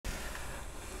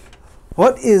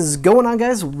What is going on,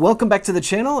 guys? Welcome back to the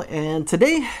channel, and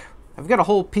today I've got a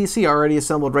whole PC already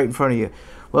assembled right in front of you.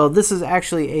 Well, this is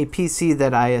actually a PC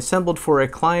that I assembled for a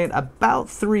client about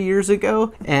 3 years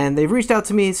ago, and they've reached out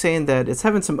to me saying that it's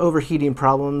having some overheating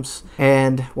problems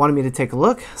and wanted me to take a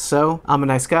look. So I'm a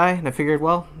nice guy and I figured,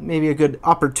 well, maybe a good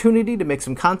opportunity to make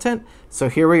some content. So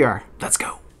here we are. Let's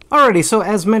go. Alrighty, so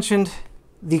as mentioned,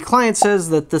 the client says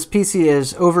that this PC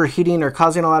is overheating or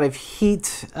causing a lot of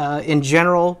heat in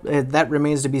general. That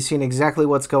remains to be seen exactly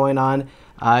what's going on.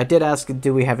 I did ask,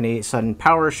 do we have any sudden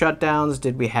power shutdowns?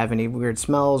 Did we have any weird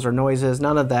smells or noises?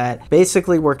 None of that.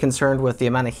 Basically, we're concerned with the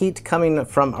amount of heat coming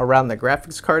from around the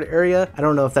graphics card area. I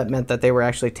don't know if that meant that they were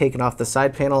actually taking off the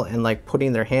side panel and like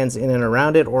putting their hands in and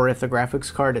around it, or if the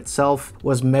graphics card itself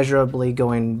was measurably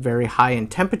going very high in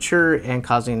temperature and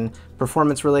causing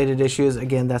performance related issues.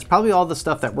 Again, that's probably all the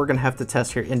stuff that we're gonna have to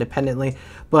test here independently.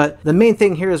 But the main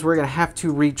thing here is we're gonna have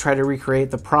to try to recreate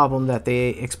the problem that they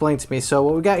explained to me. So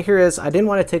what we got here is I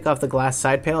didn't want to take off the glass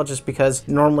side panel just because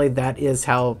normally that is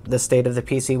how the state of the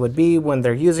PC would be when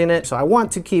they're using it. So I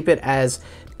want to keep it as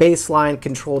baseline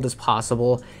controlled as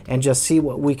possible and just see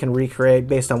what we can recreate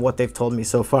based on what they've told me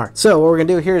so far. So what we're gonna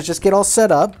do here is just get all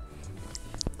set up.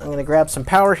 I'm going to grab some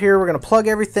power here. We're going to plug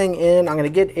everything in. I'm going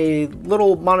to get a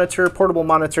little monitor, portable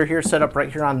monitor here set up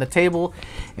right here on the table,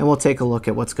 and we'll take a look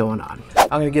at what's going on.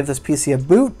 I'm going to give this PC a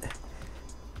boot.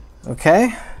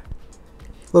 Okay.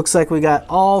 Looks like we got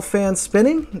all fans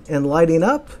spinning and lighting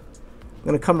up. I'm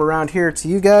going to come around here to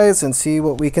you guys and see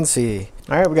what we can see.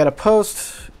 All right, we got a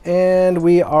post and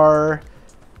we are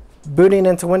booting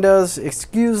into Windows.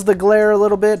 Excuse the glare a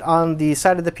little bit on the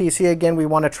side of the PC. Again, we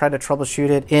want to try to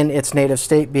troubleshoot it in its native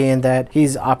state, being that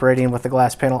he's operating with the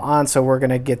glass panel on, so we're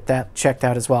going to get that checked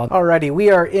out as well. Alrighty,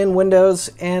 we are in Windows,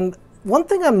 and one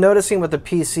thing I'm noticing with the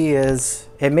PC is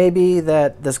it may be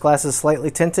that this glass is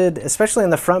slightly tinted, especially in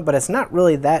the front, but it's not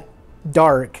really that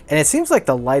dark. And it seems like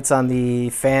the lights on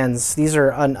the fans, these are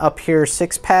an up here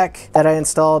 6-pack that I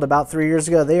installed about 3 years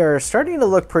ago. They are starting to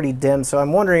look pretty dim. So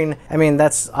I'm wondering, I mean,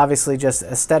 that's obviously just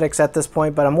aesthetics at this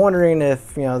point, but I'm wondering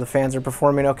if, you know, the fans are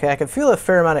performing okay. I can feel a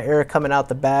fair amount of air coming out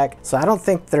the back. So I don't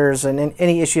think there's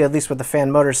any issue, at least with the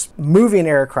fan motors moving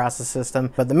air across the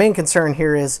system. But the main concern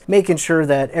here is making sure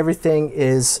that everything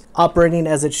is operating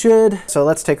as it should. So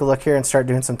let's take a look here and start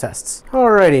doing some tests.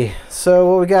 Alrighty,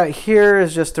 so what we got here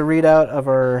is just a readout of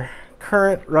our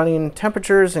current running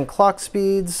temperatures and clock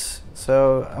speeds.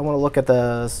 So I want to look at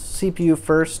the CPU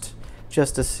first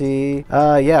just to see.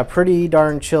 Yeah, pretty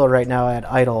darn chill right now at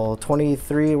idle.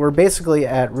 23, we're basically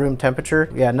at room temperature.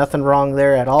 Yeah, nothing wrong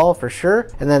there at all for sure.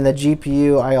 And then the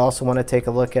GPU I also want to take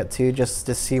a look at too, just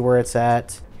to see where it's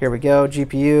at. Here we go,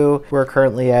 GPU, we're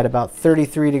currently at about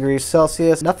 33 degrees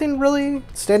Celsius. Nothing really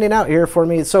standing out here for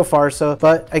me so far,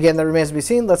 but again, that remains to be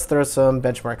seen. Let's throw some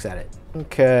benchmarks at it.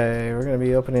 Okay, we're gonna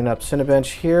be opening up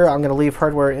Cinebench here. I'm gonna leave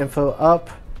hardware info up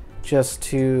just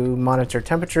to monitor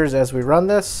temperatures as we run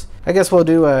this. I guess we'll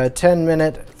do a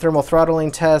 10-minute thermal throttling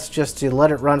test just to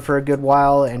let it run for a good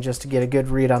while and just to get a good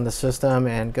read on the system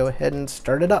and go ahead and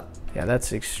start it up. Yeah,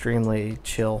 that's extremely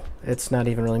chill. It's not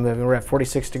even really moving. We're at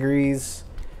 46 degrees.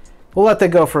 We'll let that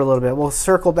go for a little bit. We'll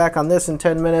circle back on this in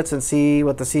 10 minutes and see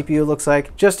what the CPU looks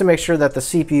like, just to make sure that the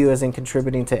CPU isn't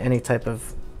contributing to any type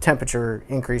of temperature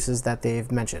increases that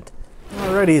they've mentioned.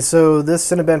 Alrighty, so this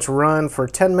Cinebench run for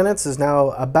 10 minutes is now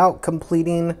about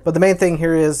completing, but the main thing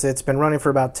here is it's been running for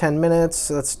about 10 minutes.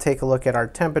 Let's take a look at our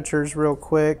temperatures real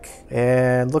quick.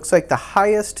 And looks like the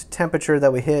highest temperature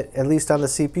that we hit, at least on the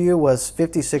CPU, was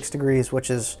 56 degrees, which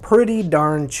is pretty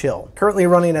darn chill. Currently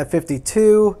running at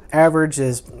 52, average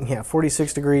is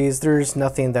 46 degrees. There's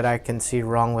nothing that I can see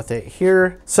wrong with it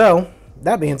here. So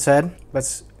that being said,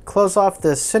 let's close off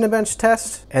this Cinebench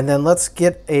test, and then let's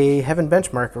get a Heaven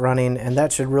benchmark running, and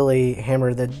that should really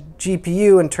hammer the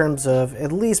GPU in terms of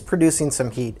at least producing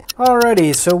some heat.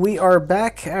 Alrighty, so we are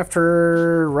back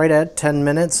after right at 10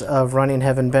 minutes of running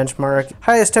Heaven benchmark.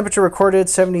 Highest temperature recorded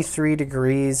 73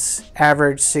 degrees,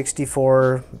 average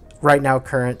 64. Right now,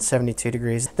 current 72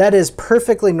 degrees. That is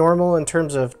perfectly normal in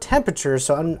terms of temperature,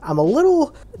 so I'm a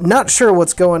little not sure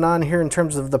what's going on here in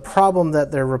terms of the problem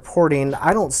that they're reporting.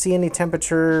 I don't see any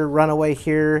temperature runaway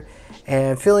here,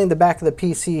 and feeling the back of the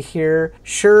PC here,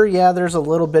 sure, yeah, there's a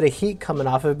little bit of heat coming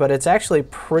off of it, but it's actually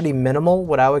pretty minimal,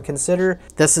 what I would consider.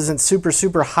 This isn't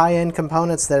super high-end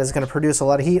components that is going to produce a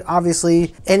lot of heat.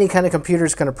 Obviously, any kind of computer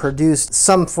is going to produce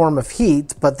some form of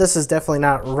heat, but this is definitely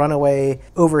not runaway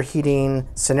overheating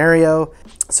scenario.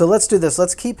 So let's do this.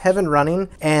 Let's keep Heaven running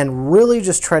and really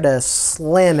just try to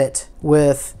slam it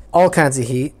with all kinds of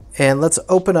heat. And let's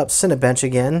open up Cinebench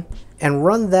again and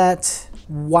run that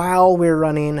while we're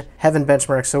running Heaven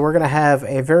benchmark. So we're gonna have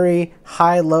a very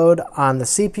high load on the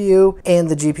CPU and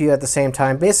the GPU at the same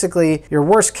time. Basically, your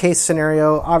worst case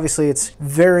scenario, obviously it's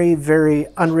very, very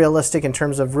unrealistic in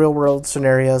terms of real world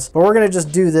scenarios, but we're gonna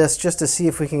just do this just to see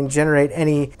if we can generate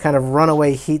any kind of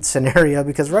runaway heat scenario,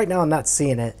 because right now I'm not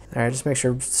seeing it. All right, just make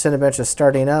sure Cinebench is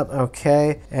starting up,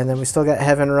 okay. And then we still got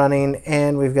Heaven running,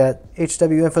 and we've got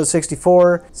HW Info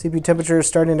 64, CPU temperature is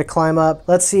starting to climb up.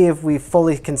 Let's see if we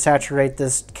fully can saturate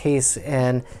this case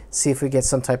and see if we get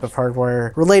some type of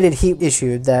hardware related heat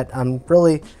issue that I'm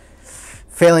really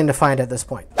failing to find at this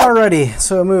point. Alrighty,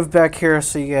 so I'll move back here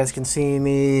so you guys can see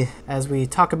me as we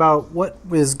talk about what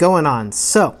is going on.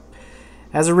 So,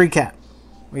 as a recap,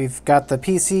 we've got the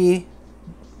PC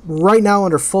right now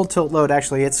under full tilt load.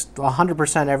 Actually, it's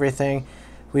 100% everything.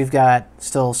 We've got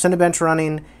still Cinebench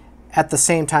running at the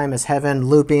same time as Heaven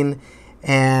looping,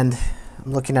 and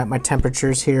I'm looking at my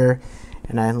temperatures here,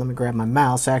 and let me grab my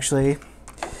mouse actually.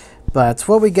 But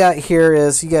what we got here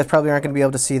is, you guys probably aren't going to be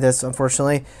able to see this,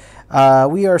 unfortunately.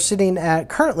 We are sitting at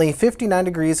currently 59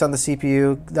 degrees on the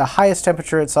CPU. The highest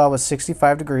temperature it saw was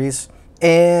 65 degrees.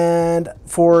 And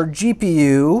for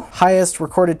GPU, highest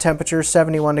recorded temperature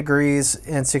 71 degrees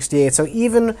and 68. So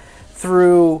even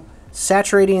through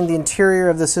saturating the interior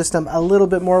of the system a little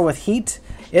bit more with heat,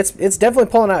 it's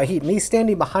definitely pulling out heat. Me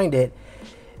standing behind it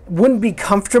wouldn't be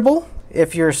comfortable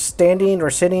if you're standing or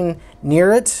sitting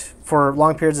near it for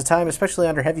long periods of time, especially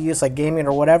under heavy use like gaming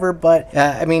or whatever. But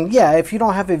I mean, yeah, if you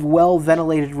don't have a well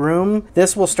ventilated room,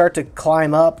 this will start to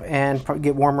climb up and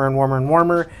get warmer and warmer and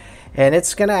warmer, and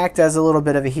it's going to act as a little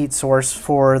bit of a heat source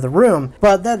for the room.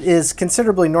 But that is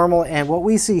considerably normal, and what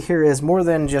we see here is more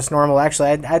than just normal.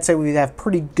 Actually, I'd say we have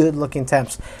pretty good looking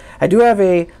temps. I do have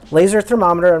a laser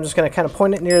thermometer. I'm just going to kind of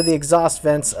point it near the exhaust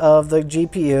vents of the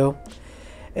GPU,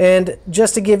 and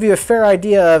just to give you a fair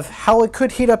idea of how it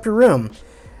could heat up your room.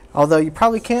 Although you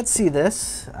probably can't see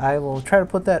this, I will try to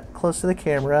put that close to the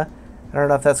camera. I don't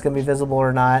know if that's going to be visible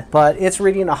or not, but it's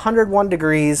reading 101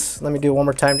 degrees. Let me do it one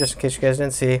more time just in case you guys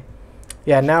didn't see.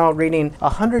 Yeah, now reading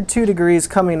 102 degrees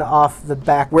coming off the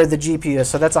back where the GPU is.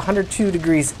 So that's 102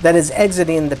 degrees that is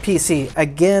exiting the PC.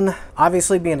 Again,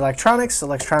 obviously being electronics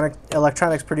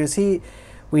produce heat.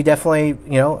 We definitely,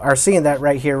 are seeing that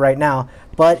right here, right now.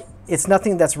 But it's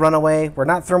nothing that's runaway. We're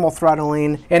not thermal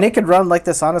throttling, and it could run like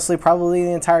this honestly probably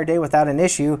the entire day without an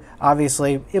issue.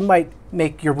 Obviously, it might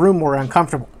make your room more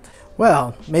uncomfortable.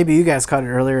 Well, maybe you guys caught it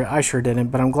earlier. I sure didn't,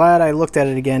 but I'm glad I looked at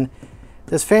it again.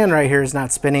 This fan right here is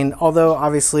not spinning, although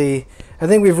obviously I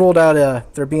think we've ruled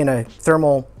out there being a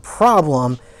thermal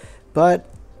problem, but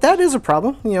that is a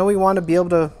problem. We want to be able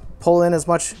to pull in as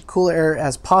much cool air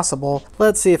as possible.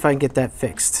 Let's see if I can get that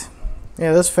fixed.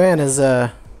 Yeah, this fan is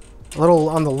a little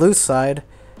on the loose side.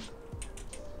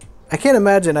 I can't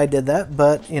imagine I did that,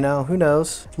 but who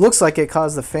knows? Looks like it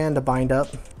caused the fan to bind up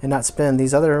and not spin.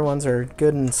 These other ones are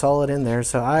good and solid in there,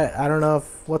 so I don't know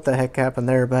what the heck happened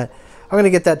there, but I'm gonna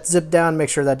get that zipped down, make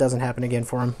sure that doesn't happen again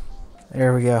for him.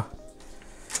 There we go.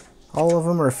 All of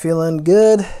them are feeling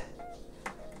good.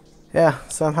 Yeah,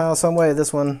 somehow, some way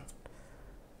this one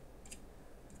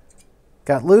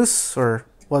got loose, or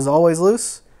was always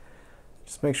loose.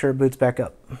 Just make sure it boots back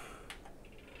up.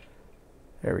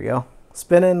 There we go.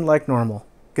 Spinning like normal.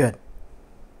 Good.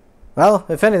 Well,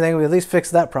 if anything, we at least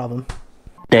fixed that problem.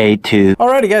 Day 2.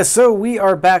 Alrighty guys, so we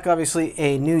are back. Obviously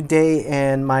a new day,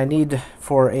 and my need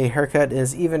for a haircut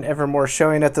is even ever more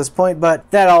showing at this point. But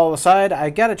that all aside, I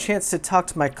got a chance to talk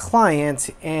to my client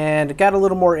and got a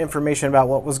little more information about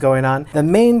what was going on. The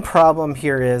main problem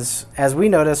here is, as we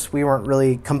noticed, we weren't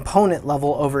really component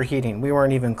level overheating. We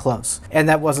weren't even close. And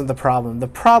that wasn't the problem. The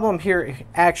problem here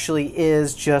actually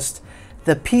is just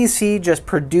the PC just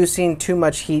producing too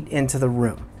much heat into the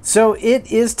room. So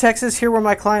it is Texas here where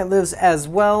my client lives as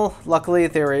well. Luckily,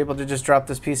 they were able to just drop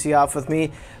this PC off with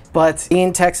me. But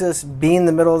being Texas, being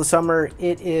the middle of the summer,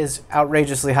 it is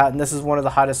outrageously hot. And this is one of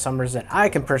the hottest summers that I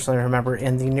can personally remember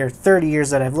in the near 30 years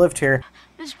that I've lived here.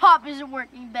 This pop isn't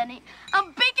working, Benny.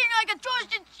 I'm baking like a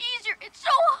toasted cheese here. It's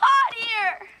so hot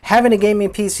here. Having a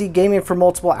gaming PC, gaming for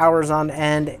multiple hours on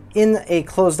end in a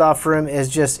closed off room is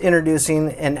just introducing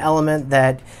an element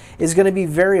that is going to be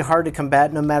very hard to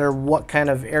combat no matter what kind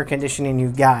of air conditioning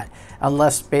you've got,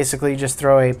 unless basically you just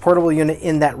throw a portable unit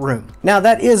in that room. Now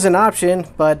that is an option,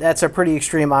 but that's a pretty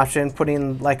extreme option,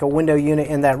 putting like a window unit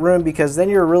in that room, because then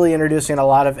you're really introducing a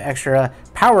lot of extra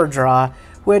power draw,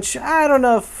 which I don't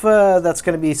know if that's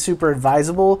going to be super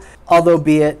advisable, although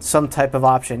be it some type of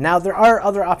option. Now, there are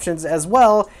other options as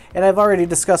well, and I've already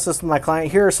discussed this with my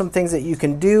client. Here are some things that you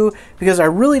can do, because I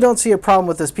really don't see a problem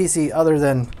with this PC other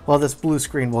than, well, this blue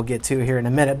screen we'll get to here in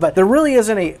a minute, but there really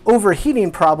isn't a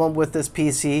overheating problem with this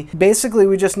PC. Basically,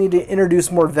 we just need to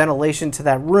introduce more ventilation to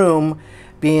that room,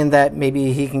 being that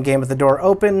maybe he can game with the door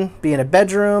open, be in a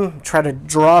bedroom, try to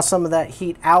draw some of that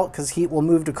heat out, because heat will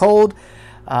move to cold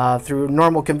through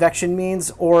normal convection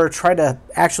means, or try to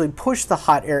actually push the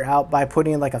hot air out by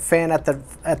putting like a fan at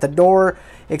the door,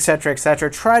 etc., etc.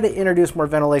 Try to introduce more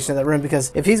ventilation in that room,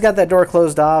 because if he's got that door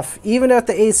closed off, even if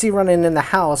the AC running in the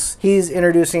house, he's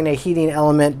introducing a heating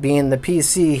element, being the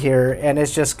PC here, and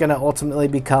it's just going to ultimately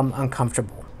become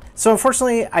uncomfortable. So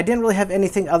unfortunately, I didn't really have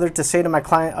anything other to say to my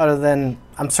client other than,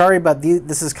 I'm sorry, but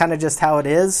this is kind of just how it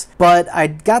is. But I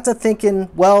got to thinking,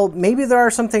 well, maybe there are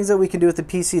some things that we can do with the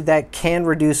PC that can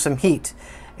reduce some heat.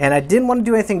 And I didn't want to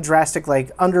do anything drastic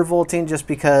like undervolting, just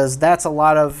because that's a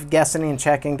lot of guessing and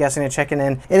checking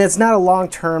in. And it's not a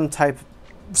long-term type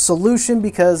solution,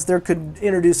 because there could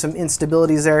introduce some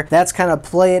instabilities there. That's kind of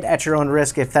play it at your own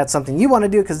risk if that's something you want to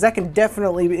do, because that can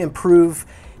definitely improve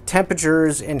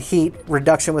temperatures and heat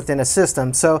reduction within a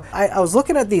system. So I was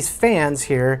looking at these fans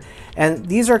here, and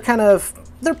these are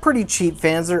they're pretty cheap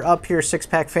fans. They're up here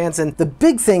 6-pack fans, and the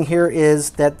big thing here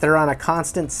is that they're on a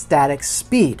constant static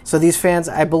speed. So these fans,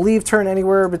 I believe, turn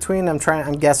anywhere between, I'm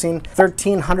guessing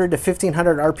 1300 to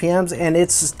 1500 RPMs, and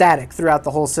it's static throughout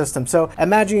the whole system. So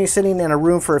imagine you're sitting in a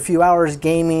room for a few hours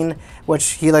gaming,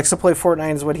 which he likes to play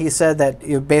Fortnite, is what he said, that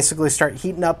you basically start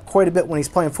heating up quite a bit when he's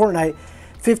playing Fortnite.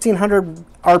 1500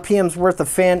 RPMs worth of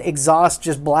fan exhaust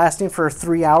just blasting for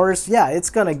 3 hours, yeah, it's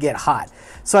gonna get hot.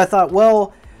 So I thought,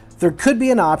 well, there could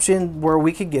be an option where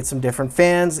we could get some different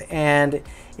fans, and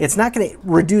it's not gonna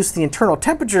reduce the internal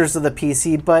temperatures of the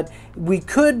PC, but we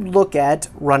could look at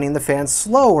running the fan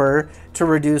slower to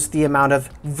reduce the amount of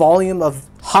volume of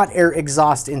hot air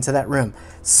exhaust into that room.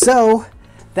 So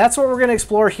that's what we're going to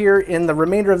explore here in the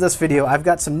remainder of this video. I've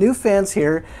got some new fans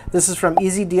here. This is from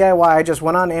Easy DIY. I just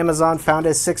went on Amazon, found a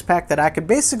 6-pack that I could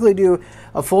basically do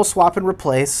a full swap and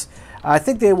replace. I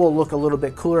think they will look a little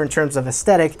bit cooler in terms of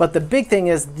aesthetic, but the big thing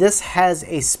is this has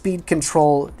a speed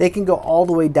control. They can go all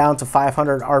the way down to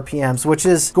 500 RPMs, which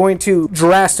is going to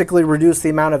drastically reduce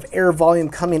the amount of air volume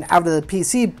coming out of the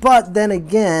PC, but then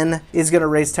again is going to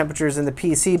raise temperatures in the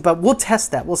PC. But we'll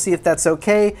test that. We'll see if that's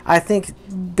okay. I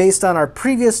think based on our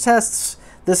previous tests,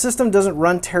 the system doesn't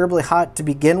run terribly hot to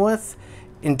begin with,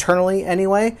 internally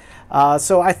anyway.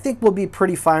 So I think we'll be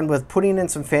pretty fine with putting in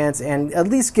some fans and at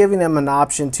least giving them an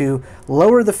option to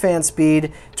lower the fan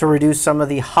speed to reduce some of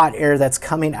the hot air that's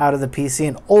coming out of the PC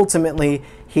and ultimately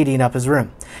heating up his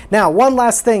room. Now, one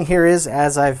last thing here is,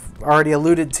 as I've already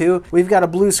alluded to, we've got a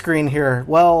blue screen here.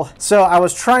 Well, so I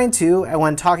was trying to,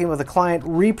 when talking with a client,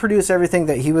 reproduce everything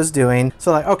that he was doing.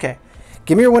 So like, okay,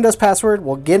 give me your Windows password,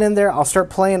 we'll get in there, I'll start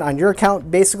playing on your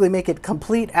account, basically make it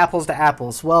complete apples to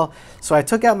apples. Well, so I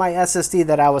took out my SSD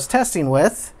that I was testing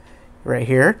with, right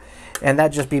here, and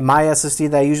that'd just be my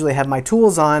SSD that I usually have my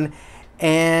tools on,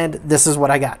 and this is what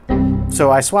I got.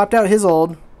 So I swapped out his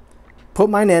old, put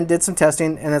mine in, did some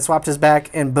testing, and then swapped his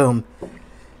back, and boom.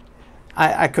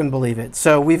 I couldn't believe it.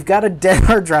 So we've got a dead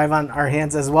hard drive on our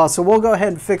hands as well, so we'll go ahead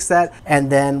and fix that,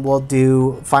 and then we'll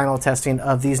do final testing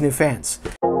of these new fans.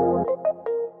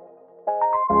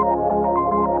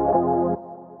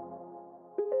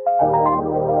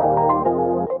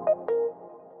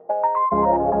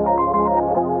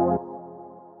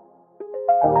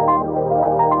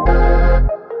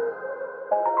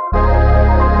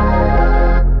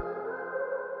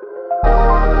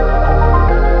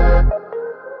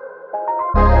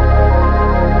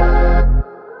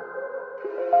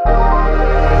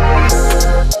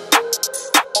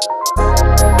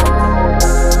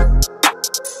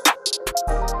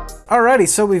 Alrighty,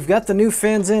 so we've got the new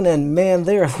fans in, and man,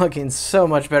 they are looking so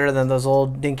much better than those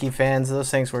old dinky fans. Those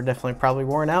things were definitely probably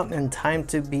worn out and time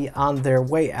to be on their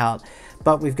way out.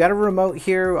 But we've got a remote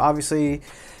here. Obviously,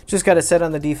 just got to set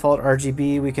on the default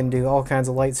RGB. We can do all kinds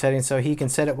of light settings, so he can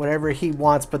set it whatever he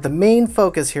wants. But the main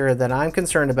focus here that I'm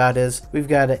concerned about is we've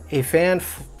got a fan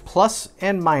plus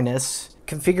and minus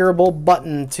configurable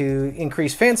button to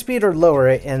increase fan speed or lower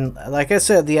it. And like I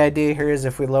said, the idea here is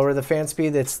if we lower the fan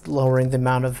speed, it's lowering the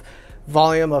amount of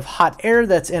volume of hot air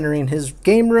that's entering his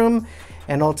game room,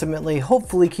 and ultimately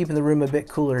hopefully keeping the room a bit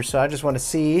cooler. So I just want to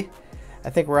see, I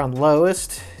think we're on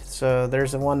lowest, so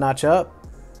there's a 1 notch up,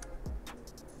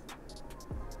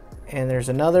 and there's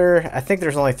another, I think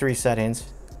there's only 3 settings.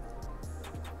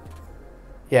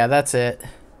 Yeah, that's it.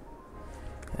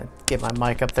 Get my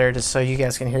mic up there just so you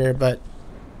guys can hear it, but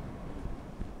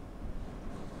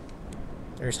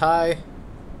There's high,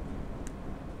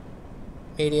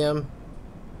 medium,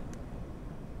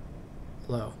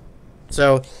 low.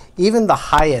 So even the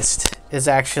highest is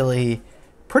actually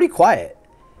pretty quiet.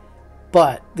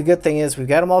 But the good thing is we've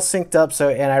got them all synced up,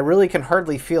 and I really can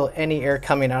hardly feel any air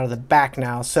coming out of the back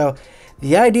now. So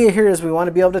the idea here is we want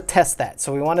to be able to test that.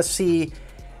 So we want to see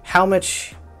how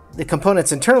much the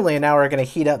components internally now are going to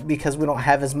heat up because we don't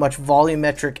have as much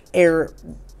volumetric air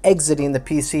exiting the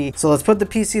PC. So let's put the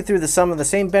PC through some of the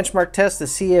same benchmark tests to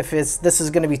see if this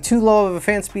is going to be too low of a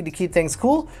fan speed to keep things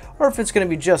cool, or if it's going to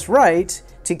be just right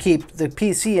to keep the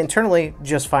PC internally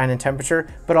just fine in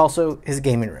temperature, but also his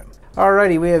gaming room.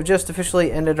 Alrighty, we have just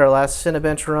officially ended our last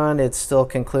Cinebench run. It's still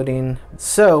concluding.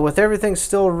 So with everything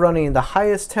still running, the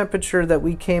highest temperature that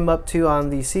we came up to on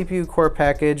the CPU core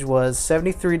package was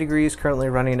 73 degrees, currently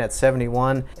running at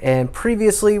 71. And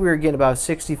previously we were getting about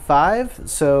 65.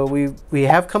 So we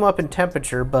have come up in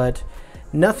temperature, but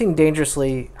nothing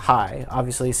dangerously high.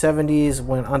 Obviously 70s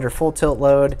when under full tilt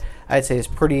load, I'd say is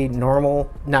pretty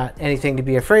normal, not anything to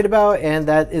be afraid about, and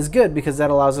that is good because that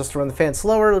allows us to run the fan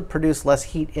slower, produce less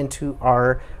heat into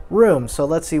our room. So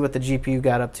let's see what the GPU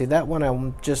got up to. That one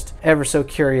I'm just ever so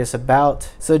curious about.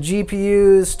 So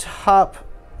GPU's top,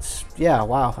 yeah,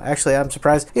 wow, actually I'm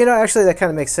surprised. You know, actually that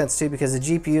kind of makes sense too because the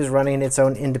GPU is running its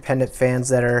own independent fans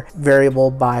that are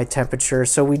variable by temperature.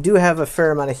 So we do have a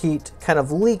fair amount of heat kind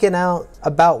of leaking out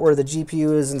about where the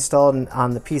GPU is installed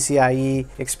on the PCIe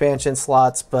expansion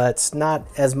slots, but not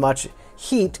as much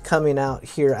heat coming out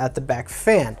here at the back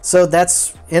fan. So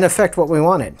that's in effect what we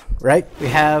wanted, right? We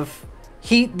have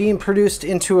heat being produced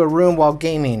into a room while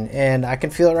gaming, and I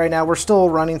can feel it right now. We're still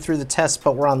running through the test,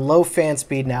 but we're on low fan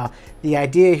speed now. The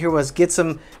idea here was get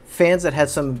some fans that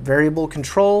had some variable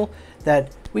control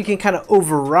that we can kind of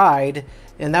override,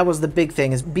 and that was the big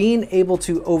thing, is being able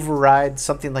to override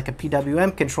something like a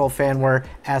PWM control fan where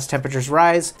as temperatures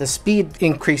rise, the speed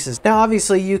increases. Now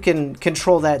obviously you can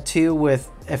control that too with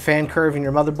a fan curve in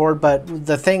your motherboard, but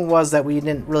the thing was that we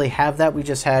didn't really have that. We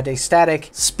just had a static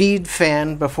speed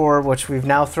fan before, which we've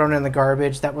now thrown in the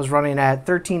garbage, that was running at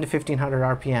 13 to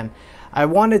 1500 RPM. I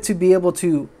wanted to be able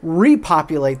to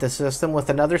repopulate the system with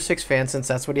another 6 fans since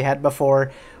that's what he had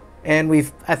before. And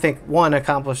we've, I think, one,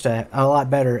 accomplished a lot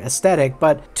better aesthetic,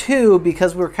 but two,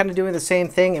 because we're kind of doing the same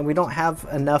thing and we don't have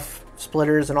enough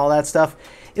splitters and all that stuff,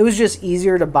 it was just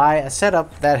easier to buy a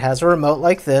setup that has a remote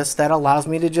like this that allows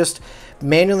me to just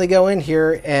manually go in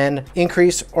here and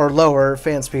increase or lower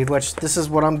fan speed, which this is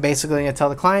what I'm basically going to tell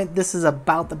the client. This is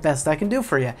about the best I can do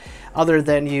for you, other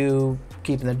than you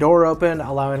keeping the door open,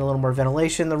 allowing a little more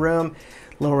ventilation in the room,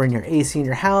 lowering your AC in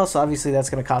your house. Obviously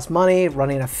that's going to cost money.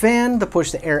 Running a fan to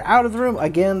push the air out of the room,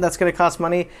 again, that's going to cost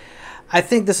money. I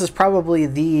think this is probably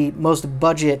the most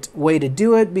budget way to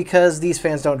do it because these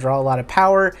fans don't draw a lot of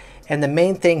power. And the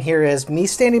main thing here is me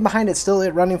standing behind it still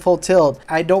at running full tilt.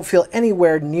 I don't feel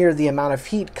anywhere near the amount of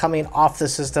heat coming off the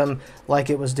system like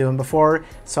it was doing before.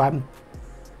 So I'm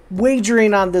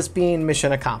wagering on this being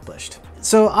mission accomplished.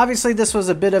 So obviously this was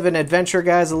a bit of an adventure,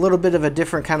 guys, a little bit of a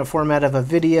different kind of format of a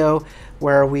video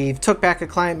where we've took back a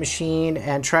client machine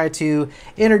and tried to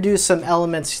introduce some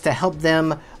elements to help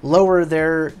them lower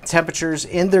their temperatures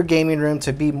in their gaming room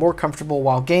to be more comfortable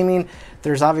while gaming.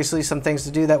 There's obviously some things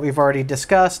to do that we've already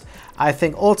discussed. I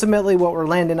think ultimately what we're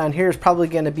landing on here is probably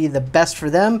going to be the best for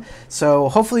them. So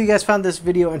hopefully you guys found this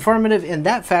video informative in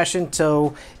that fashion.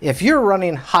 So if you're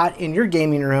running hot in your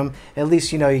gaming room, at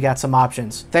least you know you got some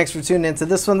options. Thanks for tuning into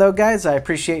this one though, guys. I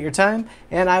appreciate your time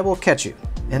and I will catch you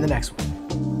in the next one.